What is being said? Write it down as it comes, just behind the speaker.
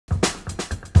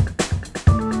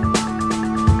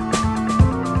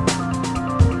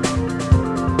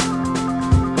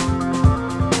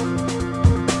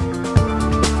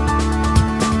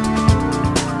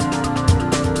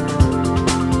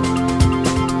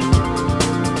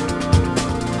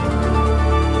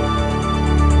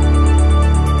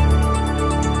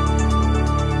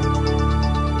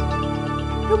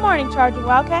Charging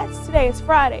Wildcats. Today is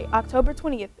Friday, October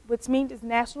 20th, which means it's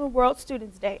National World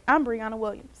Students Day. I'm Brianna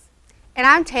Williams. And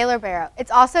I'm Taylor Barrow. It's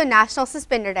also National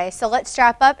Suspender Day, so let's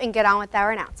strap up and get on with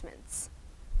our announcements.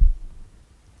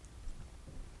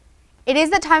 It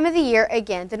is the time of the year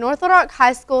again. The North Little Rock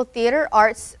High School Theater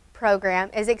Arts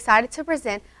program is excited to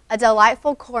present A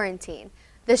Delightful Quarantine.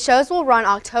 The shows will run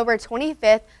October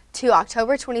 25th to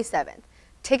October 27th.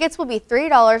 Tickets will be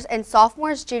 $3, and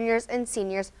sophomores, juniors, and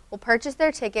seniors will purchase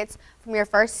their tickets from your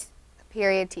first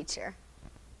period teacher.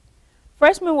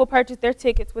 Freshmen will purchase their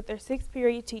tickets with their sixth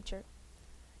period teacher.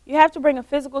 You have to bring a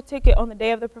physical ticket on the day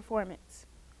of the performance.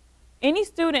 Any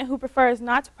student who prefers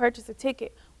not to purchase a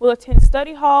ticket will attend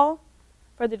study hall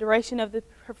for the duration of the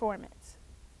performance.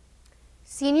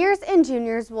 Seniors and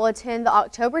juniors will attend the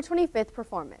October 25th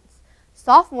performance.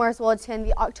 Sophomores will attend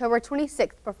the October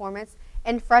 26th performance,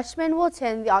 and freshmen will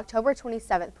attend the October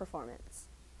 27th performance.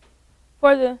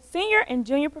 For the senior and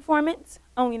junior performance,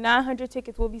 only 900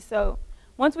 tickets will be sold.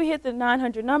 Once we hit the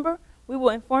 900 number, we will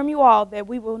inform you all that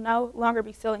we will no longer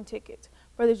be selling tickets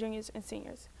for the juniors and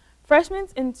seniors. Freshmen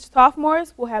and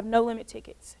sophomores will have no limit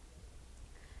tickets.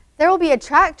 There will be a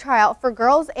track tryout for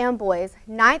girls and boys,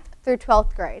 9th through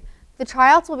 12th grade. The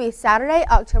tryouts will be Saturday,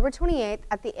 October 28th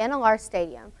at the NLR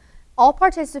Stadium. All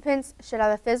participants should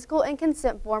have a physical and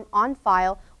consent form on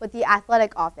file with the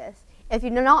athletic office. If you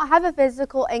do not have a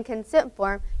physical and consent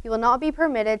form, you will not be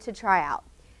permitted to try out.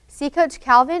 See Coach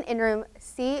Calvin in room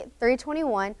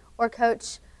C321 or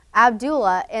Coach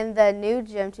Abdullah in the new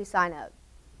gym to sign up.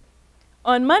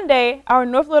 On Monday, our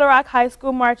North Little Rock High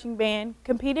School marching band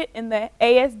competed in the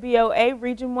ASBOA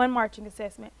Region 1 marching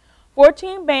assessment.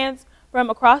 14 bands from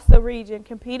across the region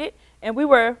competed, and we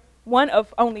were one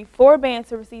of only 4 bands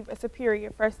to receive a superior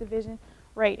First Division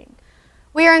rating.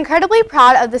 We are incredibly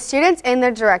proud of the students and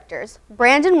their directors,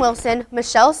 Brandon Wilson,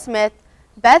 Michelle Smith,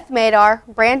 Beth Madar,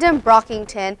 Brandon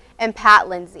Brockington, and Pat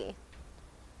Lindsay.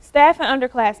 Staff and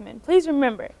underclassmen, please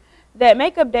remember that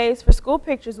makeup days for school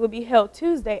pictures will be held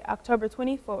Tuesday, October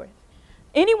 24th.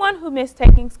 Anyone who missed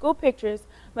taking school pictures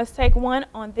must take one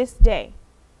on this day.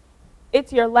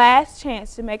 It's your last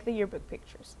chance to make the yearbook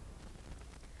pictures.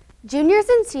 Juniors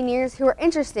and seniors who are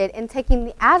interested in taking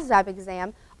the ASVAB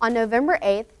exam on November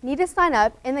 8th need to sign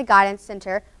up in the Guidance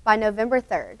Center by November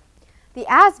 3rd. The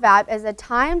ASVAB is a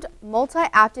timed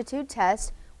multi-aptitude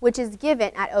test which is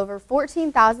given at over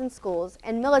 14,000 schools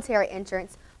and military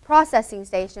entrance processing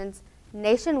stations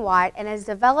nationwide and is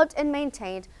developed and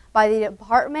maintained by the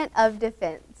Department of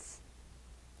Defense.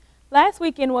 Last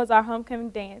weekend was our homecoming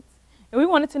dance, and we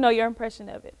wanted to know your impression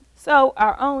of it. So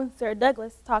our own Sarah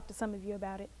Douglas talked to some of you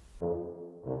about it.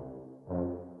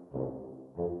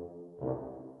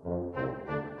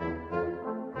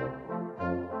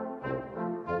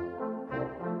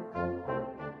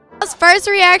 First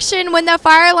reaction when the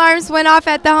fire alarms went off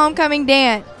at the homecoming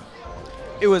dance?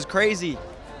 It was crazy.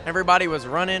 Everybody was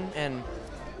running, and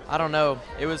I don't know.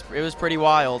 It was pretty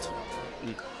wild.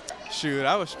 Shoot,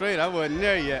 I was straight. I wasn't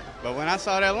there yet. But when I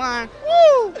saw that line,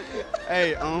 woo!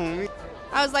 Hey, on me.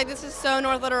 I was like, this is so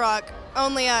North Little Rock.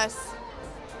 Only us.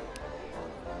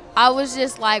 I was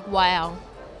just like, wow.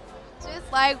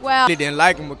 Just like, wow. I didn't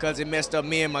like him because it messed up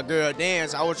me and my girl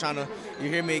dance. I was trying to, you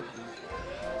hear me?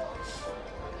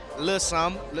 A little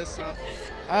something. It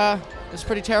was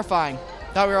pretty terrifying.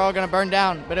 Thought we were all going to burn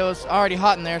down, but it was already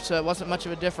hot in there, so it wasn't much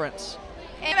of a difference.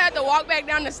 And I had to walk back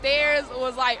down the stairs. It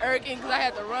was like irking because I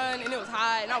had to run, and it was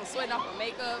hot, and I was sweating off my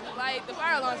makeup. Like, the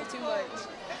fire alarms were too much.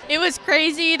 It was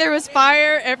crazy. There was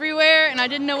fire everywhere, and I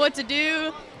didn't know what to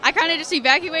do. I kind of just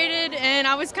evacuated, and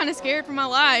I was kind of scared for my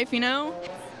life, you know?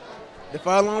 The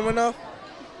fire alarm went off?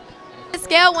 On a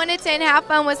scale 1 to 10, how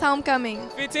fun was homecoming?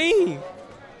 15.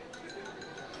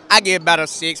 I give about a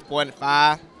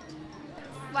 6.5.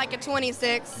 Like a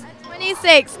 26. A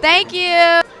 26. Thank you.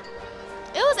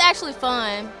 It was actually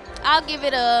fun. I'll give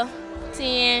it a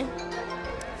 10.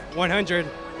 100.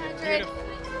 100.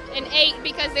 An 8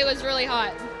 because it was really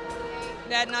hot.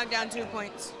 That knocked down 2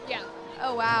 points. Yeah.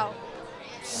 Oh, wow.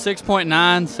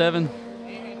 6.9, 7.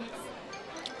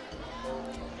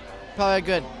 Probably a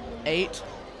good 8.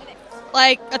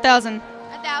 Like 1,000.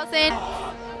 1,000.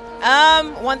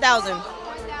 1,000.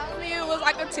 It was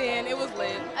like a 10. It was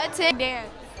lit. A 10. Dan.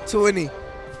 20.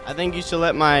 I think you should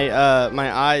let my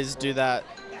my eyes do that.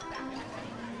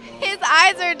 His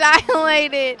eyes are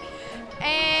dilated.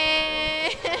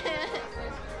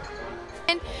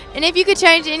 And if you could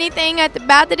change anything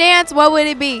about the dance, what would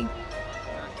it be?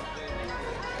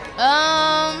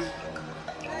 How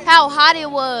hot it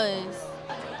was.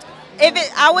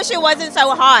 I wish it wasn't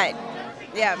so hot.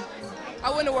 Yeah. I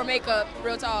wouldn't have wore makeup,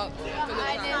 real talk.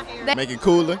 Make it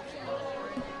cooler.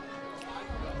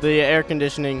 The air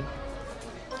conditioning.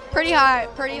 Pretty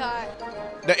hot, pretty hot.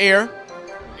 The air.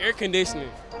 Air conditioning.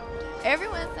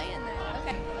 Everyone's saying that.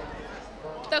 Okay.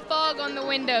 The fog on the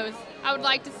windows. I would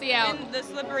like to see out. And the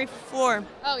slippery floor.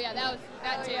 Oh yeah, that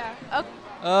too. Yeah.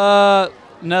 Okay.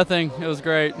 Nothing. It was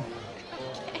great.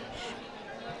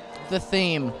 The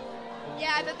theme.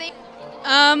 Yeah, the theme.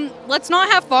 Let's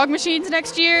not have fog machines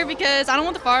next year because I don't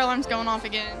want the fire alarms going off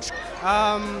again.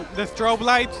 The strobe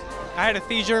lights. I had a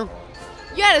seizure.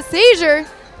 You had a seizure?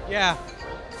 Yeah.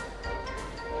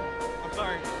 I'm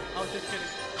sorry. I was just kidding.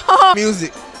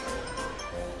 Music.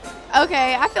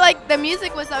 Okay, I feel like the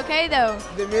music was okay though.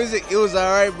 The music, it was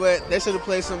alright, but they should have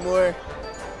played some more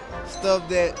stuff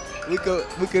that we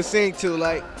could sing to,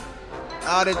 like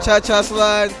all the cha-cha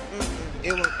slide.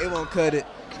 It won't cut it.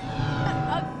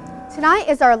 Tonight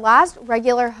is our last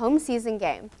regular home season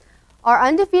game. Our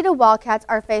undefeated Wildcats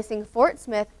are facing Fort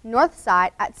Smith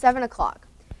Northside at 7 o'clock,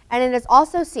 and it is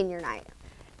also senior night.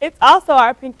 It's also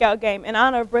our Pink Out game in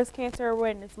honor of Breast Cancer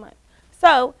Awareness Month.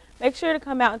 So make sure to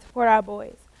come out and support our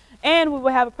boys. And we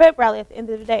will have a prep rally at the end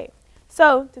of the day.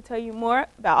 So to tell you more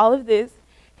about all of this,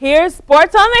 here's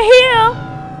Sports on the Hill.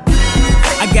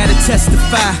 I gotta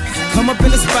testify. Come up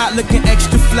in the spot looking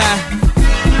extra fly.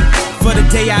 For the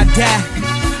day I die,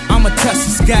 I'ma touch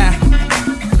the sky.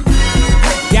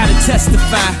 Gotta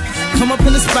testify. Come up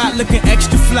in the spot looking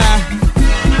extra fly.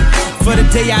 For the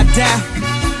day I die,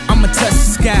 I'ma touch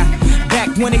the sky.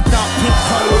 Back when they thought pink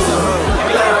colors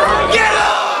were get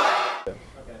up!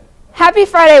 Happy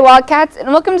Friday, Wildcats, and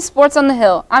welcome to Sports on the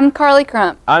Hill. I'm Carly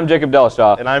Crump. I'm Jacob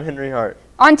Delshaw. And I'm Henry Hart.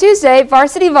 On Tuesday,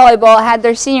 varsity volleyball had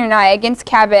their senior night against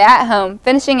Cabot at home,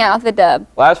 finishing out with a dub.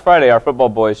 Last Friday, our football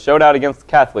boys showed out against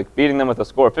Catholic, beating them with a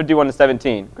score of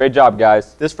 51-17. Great job,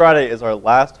 guys. This Friday is our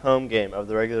last home game of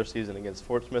the regular season against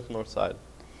Fort Smith Northside.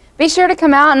 Be sure to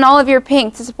come out in all of your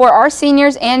pink to support our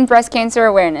seniors and breast cancer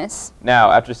awareness.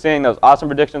 Now, after seeing those awesome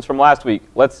predictions from last week,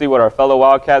 let's see what our fellow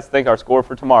Wildcats think our score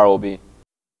for tomorrow will be.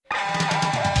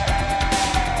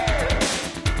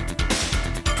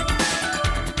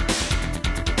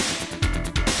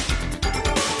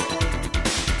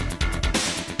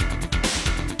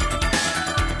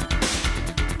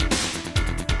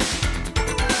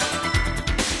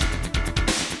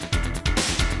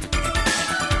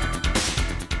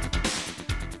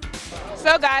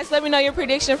 So guys, let me know your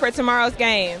prediction for tomorrow's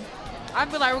game. I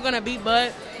feel like we're gonna beat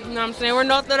Bud. You know what I'm saying? We're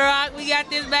North Little Rock. We got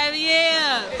this, baby.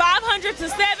 Yeah.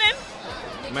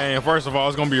 500-7. Man, first of all,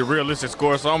 it's gonna be a realistic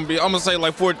score, so I'm gonna say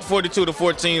like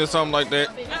 42-14 or something like that.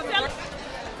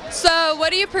 So,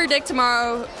 what do you predict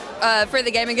tomorrow for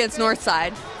the game against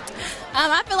Northside?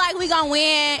 I feel like we're going to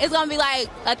win. It's going to be like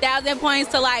 1,000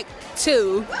 points to like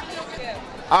 2.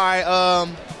 All right,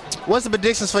 what's the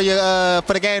predictions for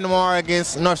the game tomorrow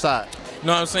against Northside? You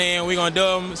know what I'm saying? We're gonna do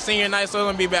them senior night, so it's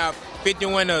gonna be about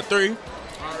 51-3.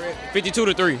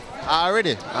 52-3.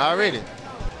 Already.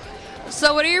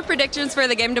 So, what are your predictions for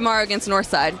the game tomorrow against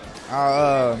Northside?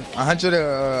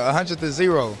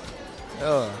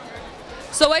 100-0.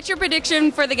 So, what's your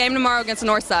prediction for the game tomorrow against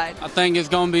Northside? I think it's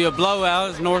going to be a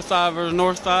blowout. It's Northside versus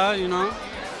Northside, you know.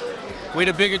 We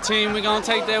the bigger team. We're going to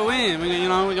take that win. We're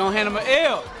going to hand them an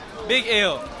L. Big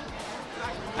L.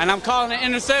 And I'm calling an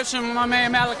interception with my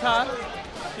man Malachi.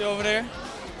 See over there.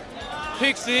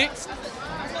 Pick six.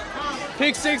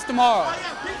 Pick six tomorrow.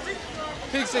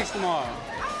 Pick six tomorrow.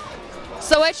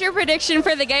 So what's your prediction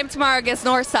for the game tomorrow against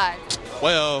Northside?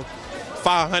 Well,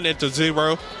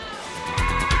 500-0.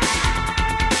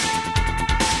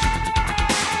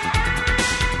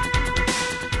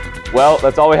 Well,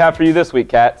 that's all we have for you this week,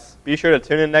 Cats. Be sure to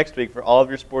tune in next week for all of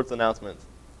your sports announcements.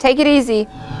 Take it easy.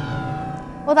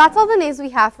 Well, that's all the news we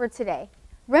have for today.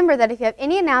 Remember that if you have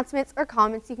any announcements or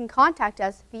comments, you can contact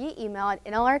us via email at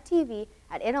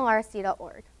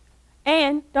nlrtv@nlrc.org.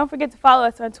 And don't forget to follow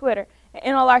us on Twitter at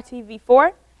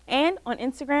NLRTV4 and on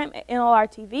Instagram at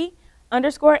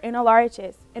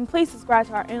NLRTV_NLRHS. And please subscribe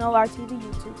to our NLRTV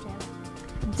YouTube channel.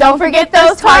 Don't forget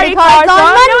those tardy cards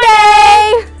on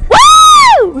Monday!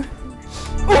 Woo!